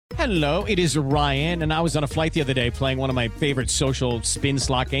Hello, it is Ryan, and I was on a flight the other day playing one of my favorite social spin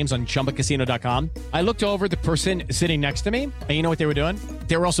slot games on ChumbaCasino.com. I looked over at the person sitting next to me, and you know what they were doing?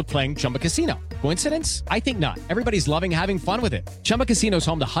 They were also playing Chumba Casino. Coincidence? I think not. Everybody's loving having fun with it. Chumba Casino is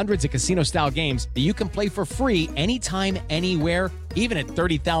home to hundreds of casino-style games that you can play for free anytime, anywhere, even at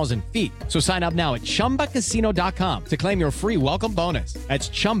 30,000 feet. So sign up now at ChumbaCasino.com to claim your free welcome bonus. That's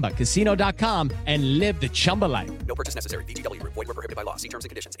ChumbaCasino.com and live the Chumba life. No purchase necessary. VGW. Void where prohibited by law. See terms and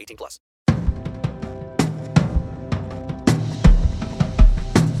conditions. 18+.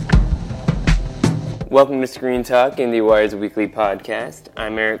 Welcome to Screen Talk, IndieWire's weekly podcast.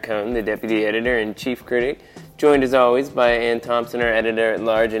 I'm Eric Cohn, the deputy editor and chief critic, joined as always by Ann Thompson, our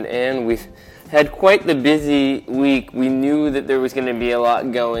editor-at-large. And Ann, we've had quite the busy week. We knew that there was going to be a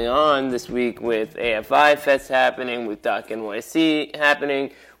lot going on this week with AFI Fest happening, with Doc NYC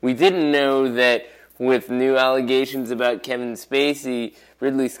happening. We didn't know that with new allegations about Kevin Spacey,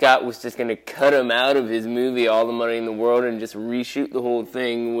 Ridley Scott was just going to cut him out of his movie, All the Money in the World, and just reshoot the whole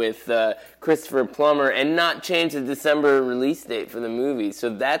thing with Christopher Plummer and not change the December release date for the movie.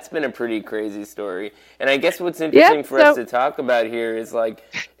 So that's been a pretty crazy story. And I guess what's interesting for us to talk about here is, like,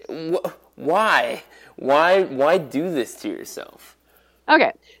 why? Why do this to yourself?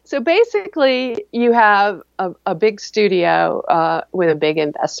 Okay, so basically you have a big studio with a big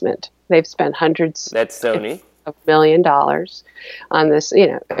investment. They've spent hundreds That's Sony. of $1 million on this,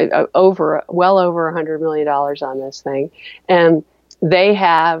 well over $100 million on this thing. And they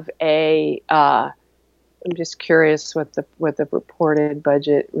have I'm just curious what the reported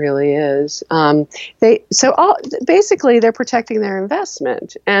budget really is. Basically they're protecting their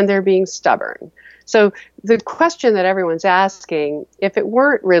investment and they're being stubborn. So the question that everyone's asking, if it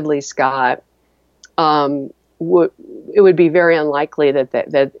weren't Ridley Scott, it would be very unlikely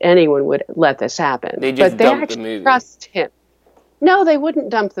that anyone would let this happen. They just dump the actually movie. Trust him. No, they wouldn't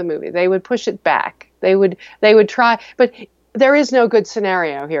dump the movie. They would push it back. They would try, but there is no good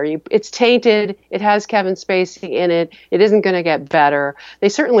scenario here. It's tainted. It has Kevin Spacey in it. It isn't going to get better. They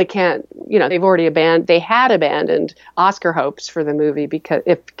certainly can't. They had abandoned Oscar hopes for the movie because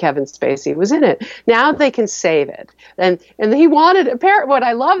if Kevin Spacey was in it, now they can save it. And he wanted. What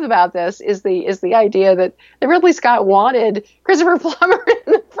I love about this is the idea that Ridley Scott wanted Christopher Plummer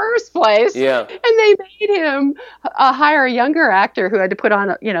in the first place. Yeah. And they made him hire a younger actor who had to put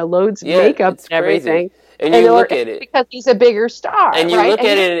on loads of makeup and everything. Crazy. And you look at it because he's a bigger star, and you right? look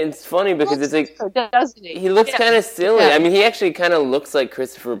at it, and it's funny because it's like doesn't he? He looks kind of silly. Yeah. I mean, he actually kind of looks like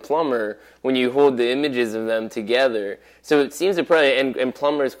Christopher Plummer when you hold the images of them together. So it seems to probably and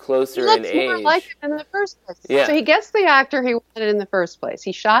Plummer's closer in age. He looks more like him in the first place. Yeah. So he gets the actor he wanted in the first place.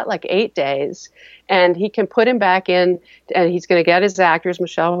 He shot like 8 days, and he can put him back in, and he's going to get his actors,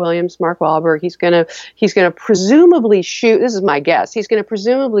 Michelle Williams, Mark Wahlberg. He's going to presumably shoot. This is my guess. He's going to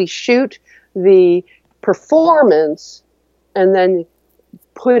presumably shoot the performance and then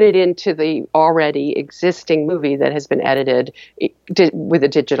put it into the already existing movie that has been edited with a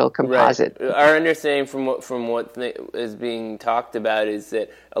digital composite. Right. Our understanding from what is being talked about is that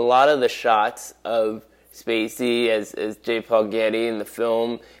a lot of the shots of Spacey as J. Paul Getty in the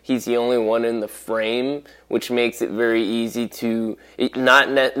film, he's the only one in the frame, which makes it very easy to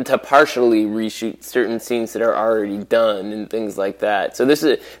partially reshoot certain scenes that are already done and things like that. So this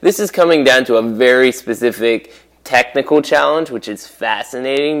is coming down to a very specific technical challenge, which is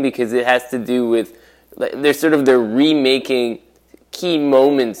fascinating because it has to do with they're remaking key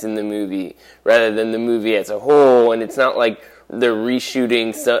moments in the movie rather than the movie as a whole, and it's not like they're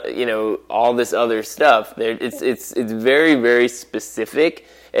reshooting, all this other stuff. It's very, very specific,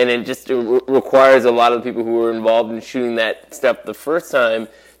 and it just requires a lot of people who were involved in shooting that stuff the first time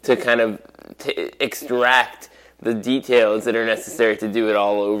to kind of extract the details that are necessary to do it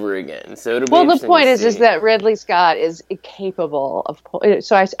all over again. So it'll be interesting. The point is that Ridley Scott is capable of.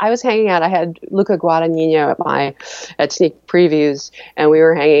 So I was hanging out. I had Luca Guadagnino at Sneak Previews, and we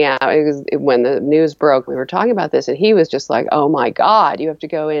were hanging out. When the news broke, we were talking about this, and he was just like, "Oh my God, you have to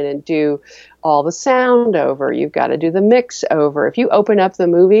go in and do all the sound over. You've got to do the mix over. If you open up the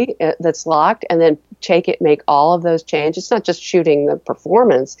movie that's locked and then make all of those changes, it's not just shooting the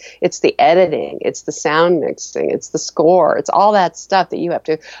performance, it's the editing, it's the sound mixing, it's the score, it's all that stuff that you have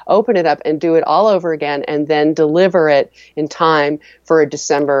to open it up and do it all over again and then deliver it in time for a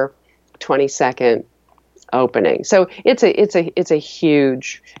December 22nd opening. So it's a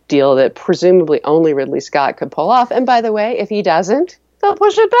huge deal that presumably only Ridley Scott could pull off. And by the way, if he doesn't, they'll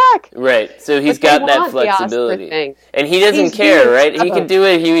push it back. Right. So he's got that flexibility, and he doesn't care, right? He can do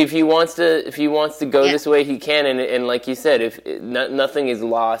it. If he wants to go this way, he can. And like you said, if nothing is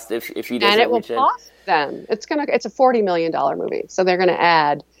lost, if he doesn't, and it will cost them. It's a $40 million movie, so they're going to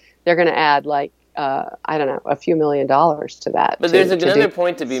add they're going to add like I don't know, a few $1 million to that. But there's another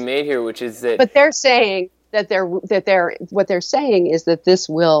point to be made here, which is that. But they're saying that what they're saying is that this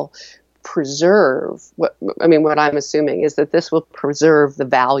will preserve. What I'm assuming is that this will preserve the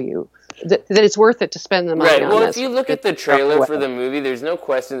value. That it's worth it to spend the money right. on Well, this. if you look at the trailer for the movie, there's no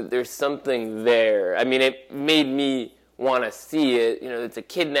question that there's something there. I mean, it made me want to see it. You know, it's a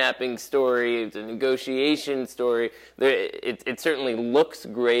kidnapping story. It's a negotiation story. It certainly looks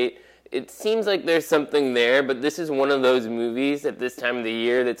great. It seems like there's something there, but this is one of those movies at this time of the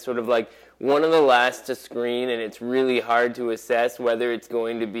year that's sort of like one of the last to screen, and it's really hard to assess whether it's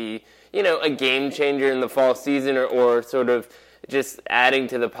going to be, you know, a game changer in the fall season or sort of just adding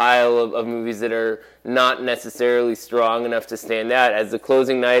to the pile of movies that are not necessarily strong enough to stand out. As the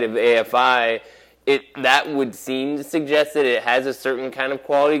closing night of AFI, that would seem to suggest that it has a certain kind of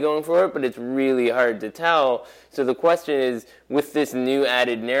quality going for it, but it's really hard to tell. So the question is, with this new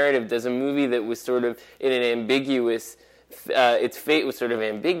added narrative, does a movie that was sort of in an ambiguous, its fate was sort of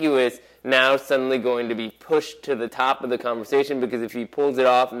ambiguous, now suddenly going to be pushed to the top of the conversation? Because if he pulls it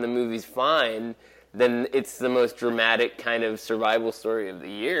off and the movie's fine, then it's the most dramatic kind of survival story of the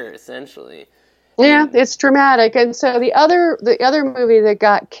year, essentially. Yeah, it's dramatic. And so the other movie that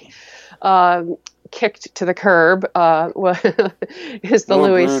got kicked to the curb is the More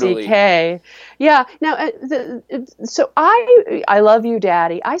Louis brutally. C.K. Yeah. Now, so I Love You,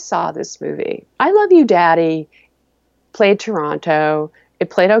 Daddy. I saw this movie. I Love You, Daddy played Toronto. It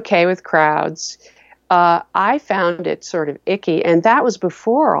played okay with crowds. I found it sort of icky, and that was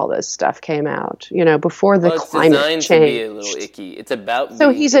before all this stuff came out. You know, before the climate designed change. to be a little icky. It's about So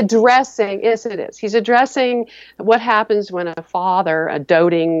being he's addressing, yes it is, he's addressing what happens when a father, a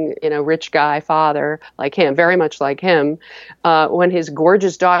doting, rich guy father like him, very much like him, when his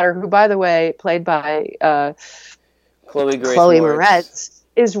gorgeous daughter, who by the way, played by Chloe Grace Moretz,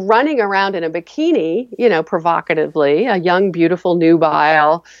 is running around in a bikini, provocatively, a young, beautiful,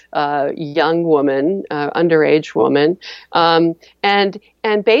 nubile, young woman, underage woman.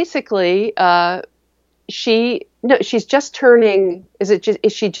 And basically, she's just turning,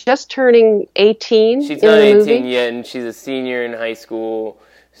 is she just turning 18? She's not 18 yet, and she's a senior in high school.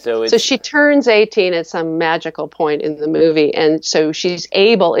 So she turns 18 at some magical point in the movie, and so she's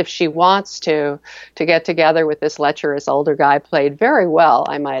able, if she wants to get together with this lecherous older guy, played very well,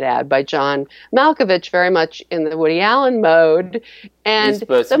 I might add, by John Malkovich, very much in the Woody Allen mode. And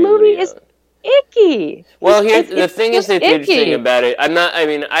the movie is icky. Well, here's the thing that's interesting about it.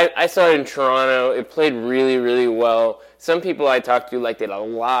 I saw it in Toronto. It played really, really well. Some people I talked to liked it a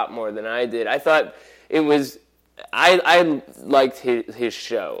lot more than I did. I thought it was. I liked his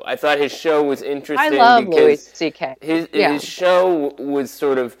show. I thought his show was interesting. I love Louis C.K. His show was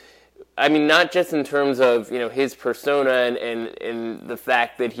sort of, not just in terms of his persona and the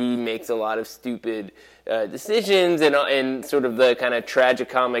fact that he makes a lot of stupid decisions and sort of the kind of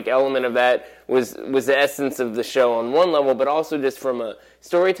tragicomic element of that was the essence of the show on one level, but also just from a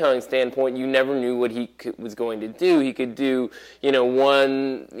storytelling standpoint, you never knew what he was going to do. He could do,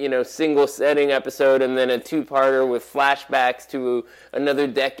 one, single setting episode and then a two-parter with flashbacks to another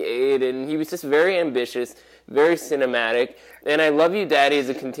decade, and he was just very ambitious, very cinematic. And I Love You, Daddy is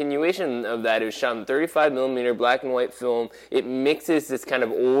a continuation of that. It was shot in 35mm black and white film. It mixes this kind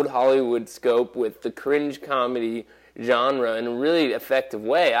of old Hollywood scope with the cringe comedy genre in a really effective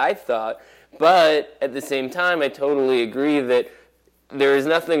way, I thought. But at the same time, I totally agree that there is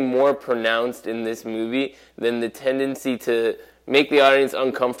nothing more pronounced in this movie than the tendency to make the audience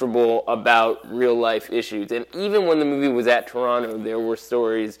uncomfortable about real-life issues. And even when the movie was at Toronto, there were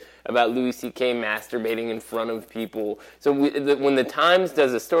stories about Louis C.K. masturbating in front of people. So when the Times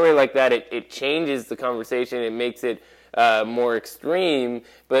does a story like that, it changes the conversation. It makes it more extreme.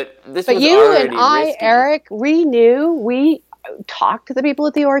 But this was you already and I, risky. Eric, we talked to the people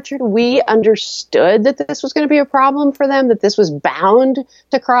at the Orchard. We understood that this was going to be a problem for them, that this was bound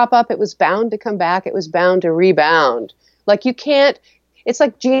to crop up. It was bound to come back. It was bound to rebound. Like you can't, it's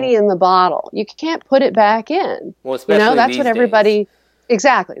like genie in the bottle. You can't put it back in. Well, especially that's these what everybody,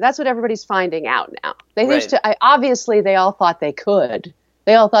 exactly. That's what everybody's finding out now. They used to, obviously they all thought they could.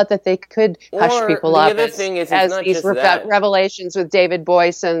 They all thought that they could hush people up as these revelations with David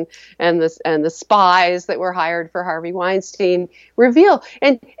Boyce and the spies that were hired for Harvey Weinstein reveal.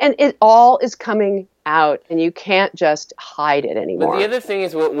 And it all is coming out, and you can't just hide it anymore. But the other thing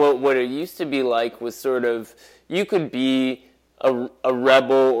is what it used to be like was sort of, you could be a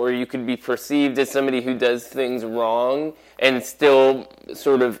rebel, or you could be perceived as somebody who does things wrong and still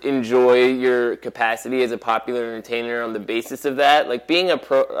sort of enjoy your capacity as a popular entertainer on the basis of that. Like being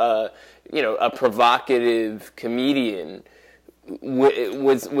a provocative comedian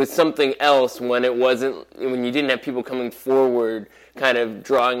was something else when it wasn't, when you didn't have people coming forward kind of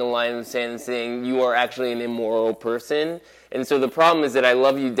drawing a line in the sand and saying you are actually an immoral person. And so the problem is that I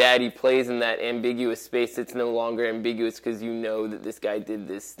Love You Daddy plays in that ambiguous space that's no longer ambiguous because you know that this guy did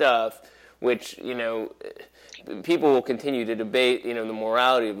this stuff, which, you know, people will continue to debate, you know, the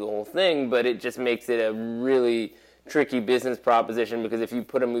morality of the whole thing, but it just makes it a really tricky business proposition, because if you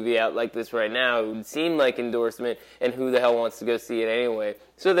put a movie out like this right now, it would seem like endorsement, and who the hell wants to go see it anyway?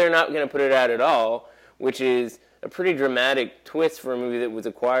 So they're not going to put it out at all, which is a pretty dramatic twist for a movie that was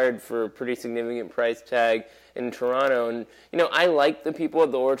acquired for a pretty significant price tag in Toronto. And, you know, I like the people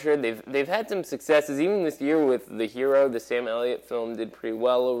at the Orchard. They've had some successes, even this year with The Hero. The Sam Elliott film did pretty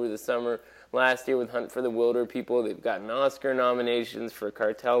well over the summer. Last year with Hunt for the Wilder People, they've gotten Oscar nominations for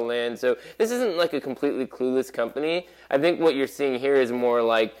Cartel Land. So this isn't like a completely clueless company. I think what you're seeing here is more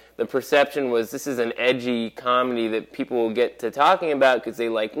like the perception was this is an edgy comedy that people will get to talking about because they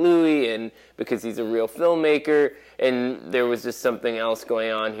like Louis and because he's a real filmmaker. And there was just something else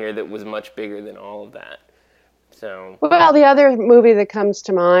going on here that was much bigger than all of that. So. Well, the other movie that comes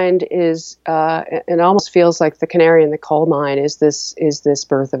to mind is, it almost feels like the canary in the coal mine, is this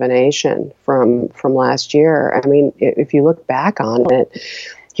Birth of a Nation from last year. I mean, if you look back on it,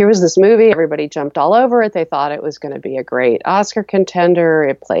 here was this movie, everybody jumped all over it. They thought it was going to be a great Oscar contender.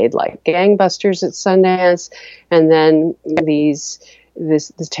 It played like gangbusters at Sundance, and then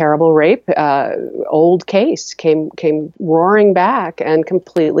this terrible rape old case came roaring back and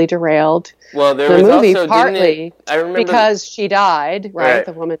completely derailed the movie, also, partly I remember because she died, right?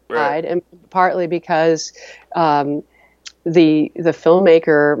 The woman died, and partly because the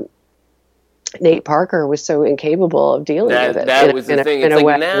filmmaker Nate Parker was so incapable of dealing with it. That was the thing. It's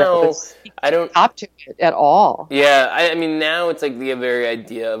like now I don't up to it at all. Yeah, I mean now it's like the very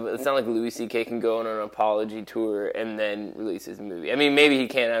idea of, it's not like Louis C.K. can go on an apology tour and then release his movie. I mean maybe he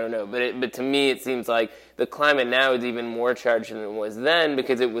can, I don't know, but to me it seems like the climate now is even more charged than it was then,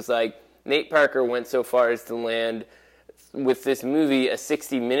 because it was like Nate Parker went so far as to land with this movie a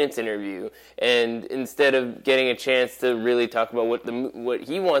 60 Minutes interview, and instead of getting a chance to really talk about what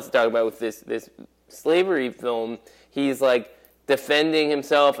he wants to talk about with this slavery film, he's like defending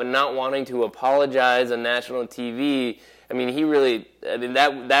himself and not wanting to apologize on national TV. I mean,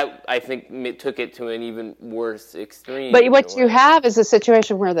 that I think took it to an even worse extreme. But what you have is a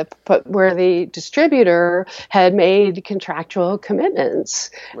situation where the distributor had made contractual commitments,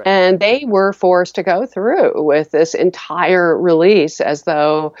 right, and they were forced to go through with this entire release as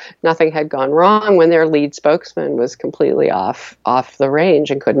though nothing had gone wrong, when their lead spokesman was completely off the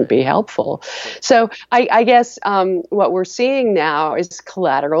range and couldn't be helpful. So I guess what we're seeing now is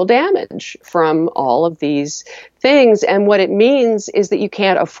collateral damage from all of these things, and what it means is that you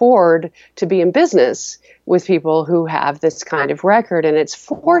can't afford to be in business with people who have this kind of record, and it's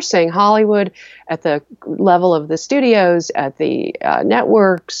forcing Hollywood at the level of the studios, at the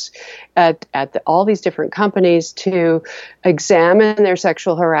networks, at all these different companies to examine their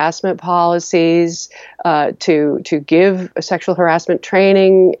sexual harassment policies, to give sexual harassment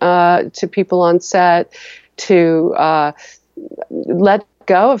training to people on set, to let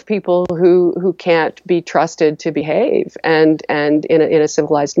go of people who can't be trusted to behave and in a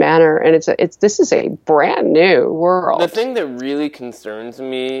civilized manner. And this is a brand new world. The thing that really concerns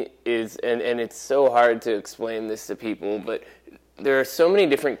me is, and it's so hard to explain this to people, but there are so many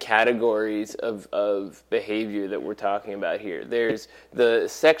different categories of behavior that we're talking about here. There's the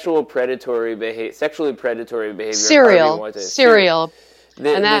sexually predatory behavior. Serial.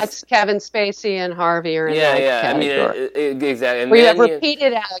 And that's Kevin Spacey and Harvey are in that category. I mean, exactly. And where you have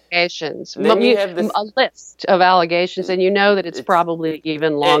repeated allegations, a list of allegations, and you know that it's probably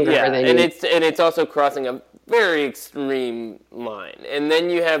even longer than it's also crossing a very extreme line. And then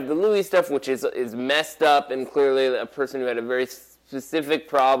you have the Louis stuff, which is messed up, and clearly a person who had a very specific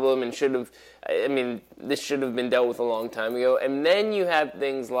problem and this should have been dealt with a long time ago. And then you have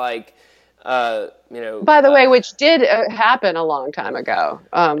things like, by the way, which did happen a long time ago.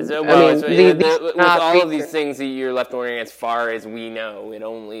 With all of these things that you're left wondering, as far as we know, it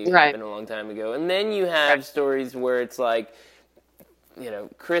only happened a long time ago. And then you have stories where it's like,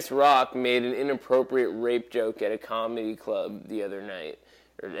 Chris Rock made an inappropriate rape joke at a comedy club the other night,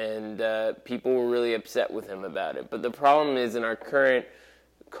 and people were really upset with him about it. But the problem is, in our current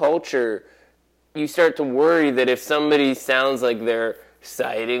culture, you start to worry that if somebody sounds like they're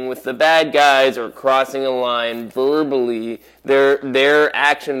siding with the bad guys or crossing a line verbally, their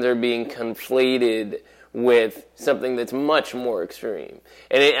actions are being conflated with something that's much more extreme.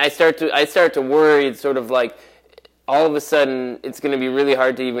 And I start to worry. It's sort of like all of a sudden it's going to be really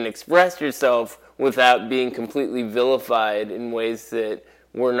hard to even express yourself without being completely vilified in ways that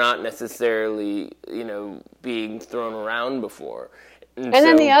were not necessarily, being thrown around before. And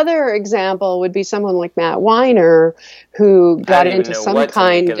then the other example would be someone like Matt Weiner, who got into some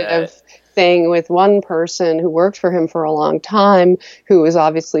kind of thing with one person who worked for him for a long time, who was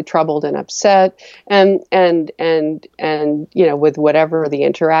obviously troubled and upset, and with whatever the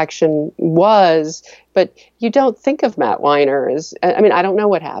interaction was. But you don't think of Matt Weiner as, I don't know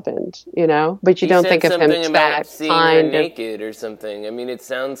what happened, but you don't think of him as that kind of naked or something. It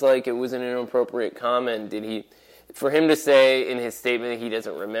sounds like it was an inappropriate comment. For him to say in his statement that he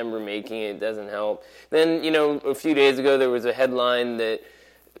doesn't remember making it doesn't help. Then, a few days ago there was a headline that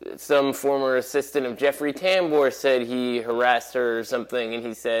some former assistant of Jeffrey Tambor said he harassed her or something, and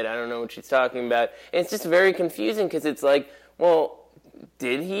he said, I don't know what she's talking about. And it's just very confusing because it's like, well,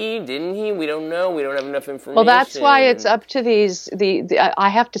 did he? Didn't he? We don't know. We don't have enough information. Well, that's why it's up to I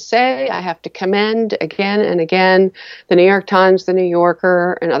have to commend again and again the New York Times, the New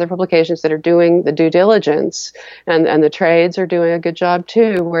Yorker, and other publications that are doing the due diligence, and the trades are doing a good job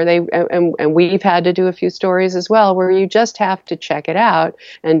too, where and we've had to do a few stories as well, where you just have to check it out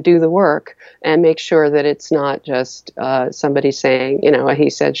and do the work and make sure that it's not just somebody saying, a he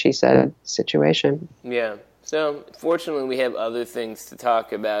said, she said situation. Yeah. So, fortunately, we have other things to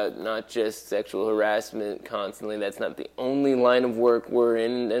talk about, not just sexual harassment constantly. That's not the only line of work we're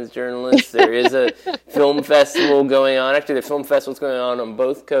in as journalists. There is a film festival going on. Actually, the film festival's going on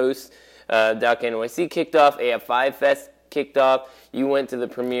both coasts. Doc NYC kicked off. AF5 Fest kicked off. You went to the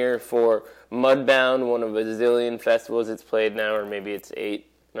premiere for Mudbound, one of a zillion festivals it's played now, or maybe it's 8,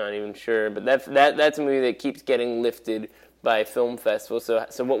 not even sure. But that's a movie that keeps getting lifted by film festivals.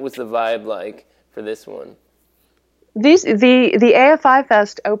 So what was the vibe like for this one? The AFI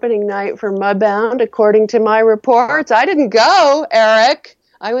Fest opening night for Mudbound, according to my reports, I didn't go, Eric.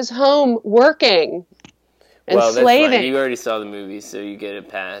 I was home working and slaving. That's fine. You already saw the movie, so you get a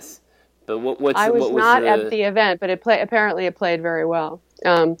pass. But I was not at the event, but apparently it played very well.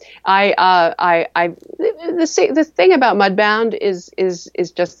 The thing about Mudbound is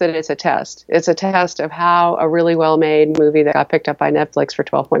just that it's a test. It's a test of how a really well-made movie that got picked up by Netflix for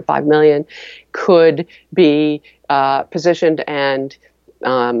 $12.5 million could be positioned and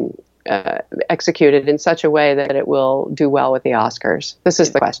executed in such a way that it will do well with the Oscars. This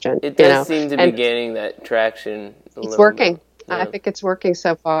is the question. It does seem to be gaining that traction. It's working. Yeah. I think it's working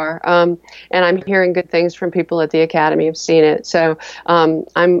so far, and I'm hearing good things from people at the Academy who've seen it. So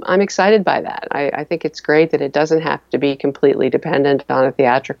I'm excited by that. I think it's great that it doesn't have to be completely dependent on a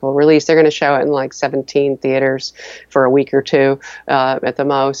theatrical release. They're going to show it in like 17 theaters for a week or two at the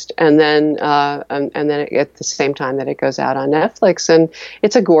most, and then at the same time that it goes out on Netflix. And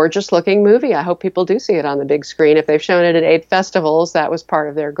it's a gorgeous looking movie. I hope people do see it on the big screen. If they've shown it at 8 festivals, that was part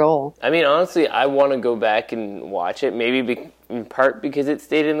of their goal. Honestly, I want to go back and watch it. Maybe in part because it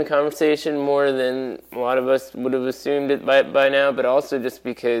stayed in the conversation more than a lot of us would have assumed it by now, but also just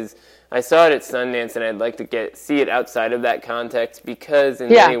because I saw it at Sundance and I'd like to see it outside of that context, because in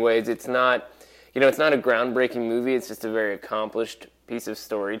many ways it's not, it's not a groundbreaking movie. It's just a very accomplished piece of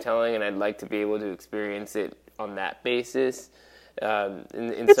storytelling, and I'd like to be able to experience it on that basis.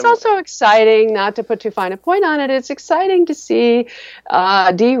 It's also exciting, not to put too fine a point on it, it's exciting to see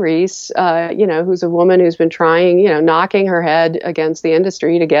Dee Reese, who's a woman who's been trying, knocking her head against the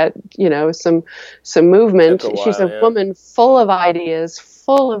industry to get, some movement. She's a woman full of ideas,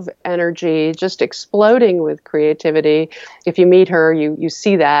 full of energy, just exploding with creativity. If you meet her, you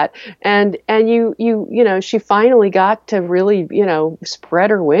see that. And she finally got to really, spread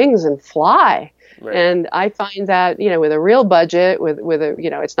her wings and fly. Right. And I find that, with a real budget, with a,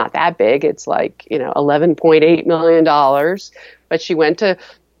 it's not that big. It's like, $11.8 million. But she went to,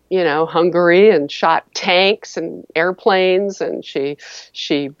 Hungary and shot tanks and airplanes, and she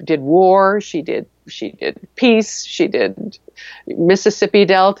did war. She did peace. She did Mississippi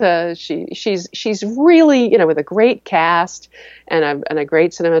Delta. She's really, with a great cast and a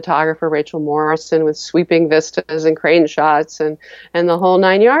great cinematographer, Rachel Morrison, with sweeping vistas and crane shots and the whole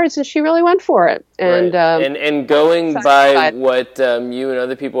 9 yards. And she really went for it. And right. And going by what you and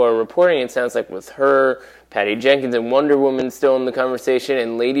other people are reporting, it sounds like with her, Patty Jenkins and Wonder Woman still in the conversation,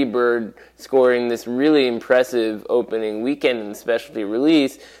 and Lady Bird scoring this really impressive opening weekend in the specialty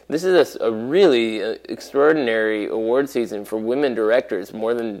release. This is a really extraordinary award season for women directors,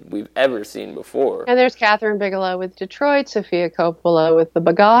 more than we've ever seen before. And there's Catherine Bigelow with Detroit, Sofia Coppola with The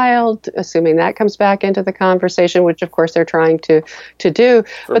Beguiled, assuming that comes back into the conversation, which of course they're trying to do.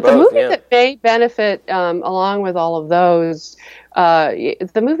 But the movie that may benefit along with all of those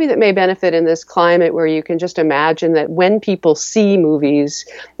the movie that may benefit in this climate where you can just imagine that when people see movies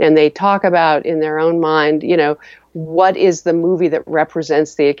and they talk about in their own mind, what is the movie that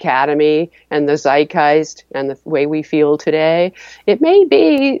represents the Academy and the zeitgeist and the way we feel today? It may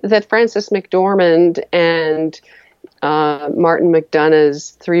be that Frances McDormand and Martin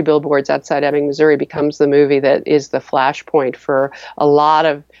McDonagh's Three Billboards Outside Ebbing, Missouri becomes the movie that is the flashpoint for a lot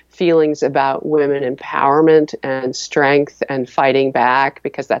of feelings about women empowerment and strength and fighting back,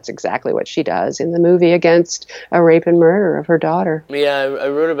 because that's exactly what she does in the movie against a rape and murder of her daughter. Yeah, I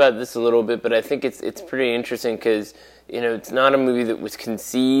wrote about this a little bit, but I think it's pretty interesting because, it's not a movie that was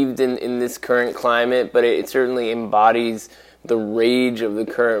conceived in this current climate, but it certainly embodies the rage of the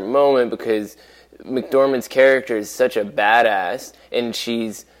current moment, because McDormand's character is such a badass, and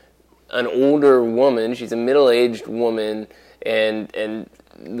she's an older woman, she's a middle-aged woman, and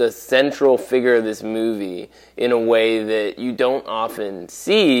the central figure of this movie in a way that you don't often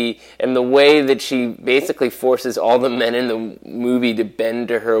see, and the way that she basically forces all the men in the movie to bend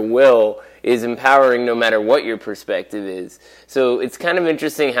to her will is empowering no matter what your perspective is. So it's kind of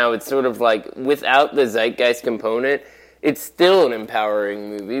interesting how it's sort of like, without the zeitgeist component, it's still an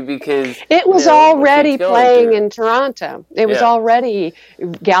empowering movie because it was already playing in Toronto. It was already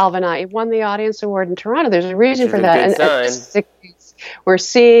galvanized. It won the Audience Award in Toronto. There's a reason for that. And we're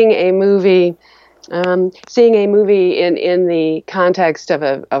seeing a movie in the context of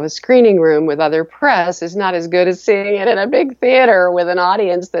a screening room with other press is not as good as seeing it in a big theater with an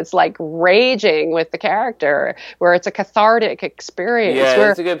audience that's like raging with the character, where it's a cathartic experience. Yeah,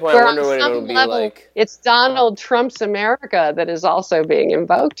 that's a good point. I wonder what it'll be like. It's Donald Trump's America that is also being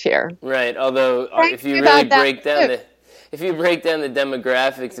invoked here. Right, although if you really break down the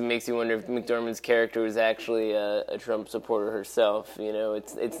demographics, it makes you wonder if McDormand's character was actually a Trump supporter herself.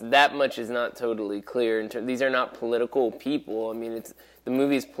 It's that much is not totally clear. These are not political people. I mean, the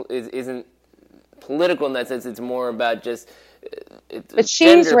movie isn't political in that sense. It's more about just. But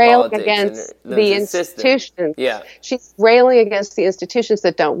she's railing against the institutions. Yeah. She's railing against the institutions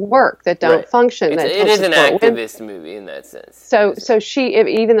that don't work, that don't function. It is an activist movie in that sense. So she,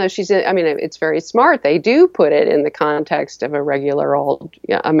 even though it's very smart. They do put it in the context of a regular old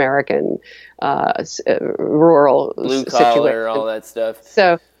American rural blue situation. Collar, all that stuff.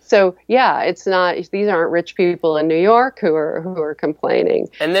 So yeah, it's not. These aren't rich people in New York who are complaining.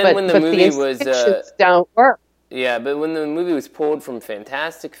 And then when the movie was don't work. Yeah, but when the movie was pulled from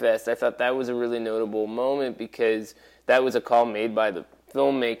Fantastic Fest, I thought that was a really notable moment because that was a call made by the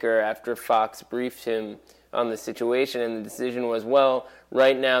filmmaker after Fox briefed him on the situation, and the decision was, well,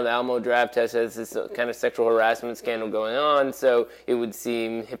 right now the Alamo Drafthouse has this kind of sexual harassment scandal going on, so it would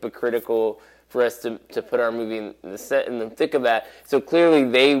seem hypocritical for us to put our movie in the thick of that. So clearly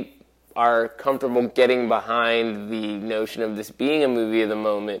they are comfortable getting behind the notion of this being a movie of the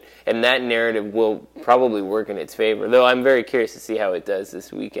moment, and that narrative will probably work in its favor. Though I'm very curious to see how it does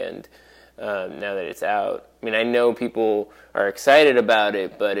this weekend now that it's out. I mean, I know people are excited about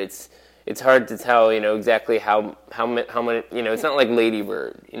it, but it's hard to tell, exactly how many. It's not like Lady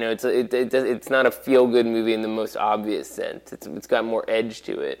Bird. It's not a feel good movie in the most obvious sense. It's got more edge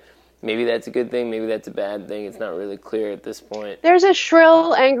to it. Maybe that's a good thing. Maybe that's a bad thing. It's not really clear at this point. There's a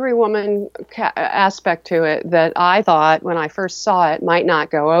shrill, angry woman aspect to it that I thought when I first saw it might not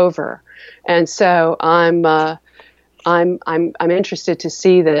go over, and so I'm interested to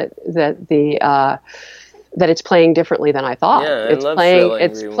see that it's playing differently than I thought. Yeah,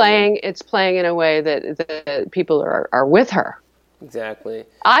 It's playing in a way that people are with her. Exactly.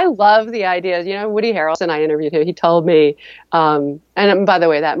 I love the idea. Woody Harrelson, I interviewed him. He told me, and by the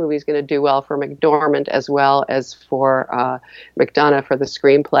way, that movie's going to do well for McDormand as well as for McDonagh for the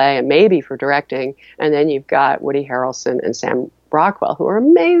screenplay and maybe for directing. And then you've got Woody Harrelson and Sam Rockwell, who are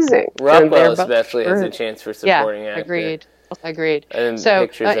amazing. Rockwell especially has a chance for supporting actor. Agreed. So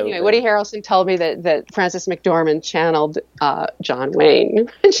anyway, Woody Harrelson told me that Frances McDormand channeled John Wayne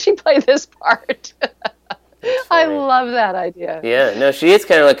when she played this part. I love that idea. Yeah, no, she is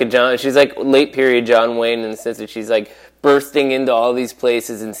kind of like she's like late period John Wayne in the sense that she's like bursting into all these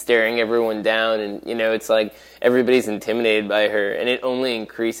places and staring everyone down, and it's like everybody's intimidated by her, and it only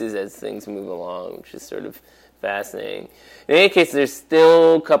increases as things move along, which is sort of fascinating. In any case, there's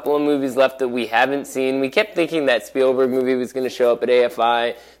still a couple of movies left that we haven't seen. We kept thinking that Spielberg movie was going to show up at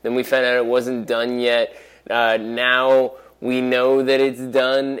AFI, then we found out it wasn't done yet. Now we know that it's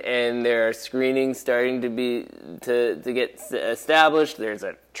done, and there are screenings starting to get established. There's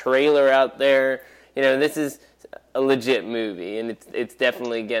a trailer out there. This is a legit movie, and it's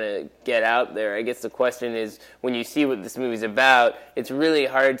definitely gonna get out there. I guess the question is, when you see what this movie's about, it's really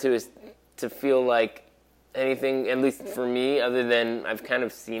hard to feel like anything, at least for me, other than I've kind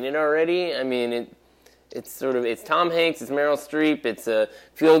of seen it already. I mean, it's Tom Hanks, it's Meryl Streep, it's a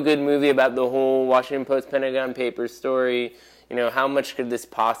feel-good movie about the whole Washington Post Pentagon Papers story. You know, how much could this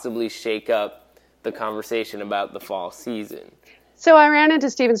possibly shake up the conversation about the fall season? So I ran into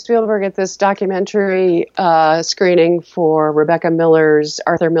Steven Spielberg at this documentary screening for Rebecca Miller's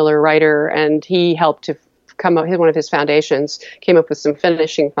Arthur Miller Writer, and he helped to come up. One of his foundations came up with some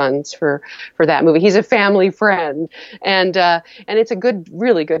finishing funds for that movie. He's a family friend, and it's a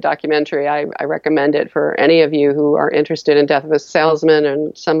really good documentary. I recommend it for any of you who are interested in Death of a Salesman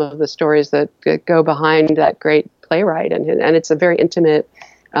and some of the stories that go behind that great playwright, and it's a very intimate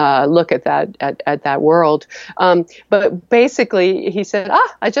look at that world. But basically, he said,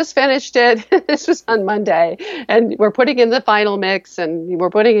 I just finished it. This was on Monday, and we're putting in the final mix, and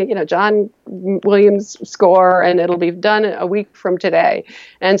we're putting, John Williams' score, and it'll be done a week from today.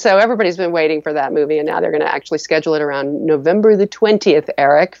 And so everybody's been waiting for that movie, and now they're going to actually schedule it around November the 20th,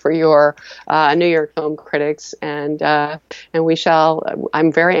 Eric, for your New York film critics. And we shall.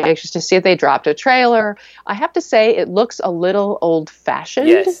 I'm very anxious to see it. They dropped a trailer. I have to say, it looks a little old-fashioned.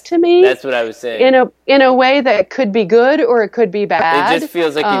 Yes. To me, that's what I was saying. In a way that could be good or it could be bad. It just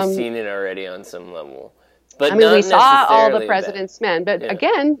feels like you've seen it already on some level. But we saw All the President's Men. But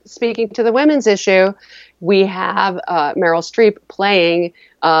again, speaking to the women's issue, we have Meryl Streep playing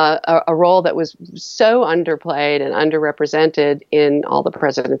a role that was so underplayed and underrepresented in All the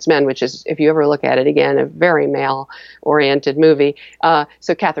President's Men, which is, if you ever look at it again, a very male-oriented movie.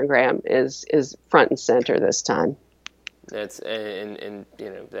 So Katharine Graham is front and center this time. That's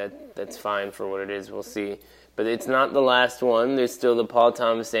that's fine for what it is. We'll see, but it's not the last one. There's still the Paul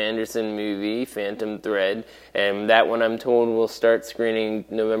Thomas Anderson movie, Phantom Thread, and that one I'm told will start screening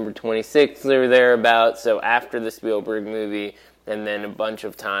November 26th or thereabouts. So after the Spielberg movie, and then a bunch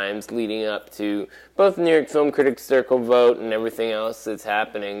of times leading up to both the New York Film Critics Circle vote and everything else that's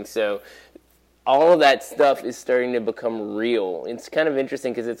happening. So all of that stuff is starting to become real. It's kind of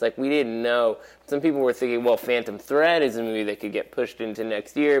interesting because it's like we didn't know. Some people were thinking, well, Phantom Thread is a movie that could get pushed into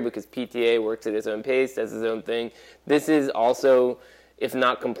next year because PTA works at its own pace, does its own thing. This is also, if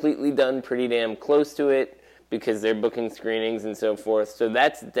not completely done, pretty damn close to it because they're booking screenings and so forth. So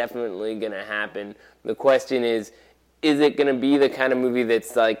that's definitely going to happen. The question is it going to be the kind of movie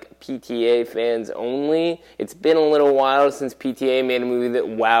that's like PTA fans only? It's been a little while since PTA made a movie that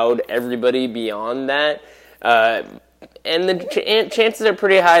wowed everybody beyond that. And the chances are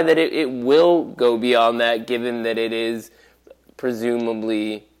pretty high that it will go beyond that, given that it is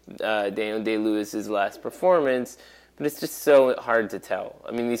presumably Daniel Day-Lewis's last performance. But it's just so hard to tell.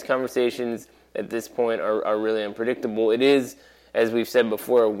 I mean, these conversations at this point are really unpredictable. It is, as we've said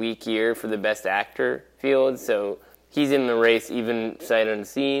before, a weak year for the Best Actor field, so he's in the race, even sight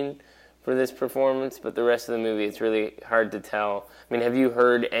unseen, for this performance. But the rest of the movie, it's really hard to tell. I mean, have you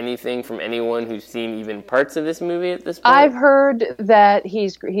heard anything from anyone who's seen even parts of this movie at this point? I've heard that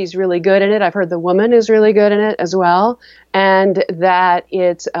he's really good in it. I've heard the woman is really good in it as well, and that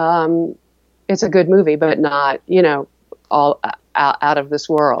it's a good movie, but not all out of this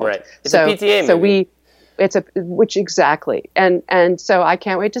world. Right. It's a PTA movie. Exactly, and so I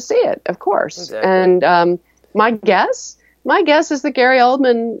can't wait to see it. Of course, exactly. And. My guess is that Gary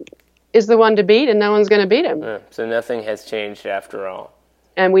Oldman is the one to beat, and no one's going to beat him. So nothing has changed after all.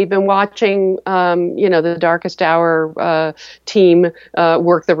 And we've been watching, the Darkest Hour team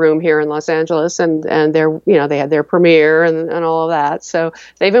work the room here in Los Angeles, and they had their premiere and all of that. So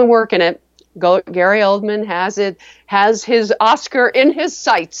they've been working it. Gary Oldman has his Oscar in his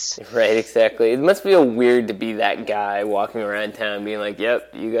sights. Right, exactly. It must feel weird to be that guy walking around town being like,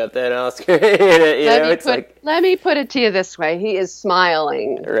 yep, you got that Oscar. Let me put it to you this way. He is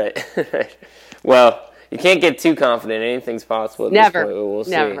smiling. Right. Well, you can't get too confident. Anything's possible at this point. We'll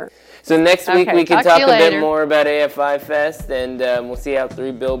see. Never. So next week we can talk a bit more about AFI Fest, and we'll see how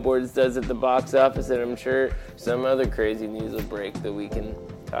 3 Billboards does at the box office, and I'm sure some other crazy news will break that we can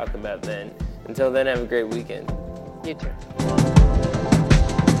talk about then. Until then, have a great weekend. You too.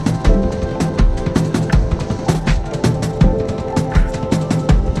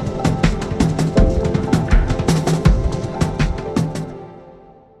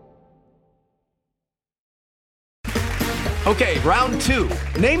 Okay, round 2.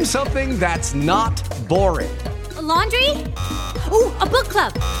 Name something that's not boring. A laundry? Ooh, a book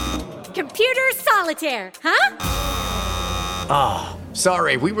club. Computer solitaire, huh?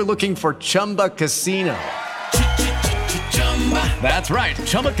 Sorry, we were looking for Chumba Casino. That's right.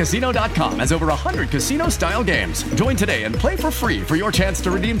 ChumbaCasino.com has over 100 casino-style games. Join today and play for free for your chance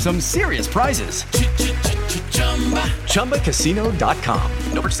to redeem some serious prizes. ChumbaCasino.com.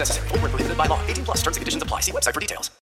 No purchase necessary. Void where prohibited by law. 18 plus terms and conditions apply. See website for details.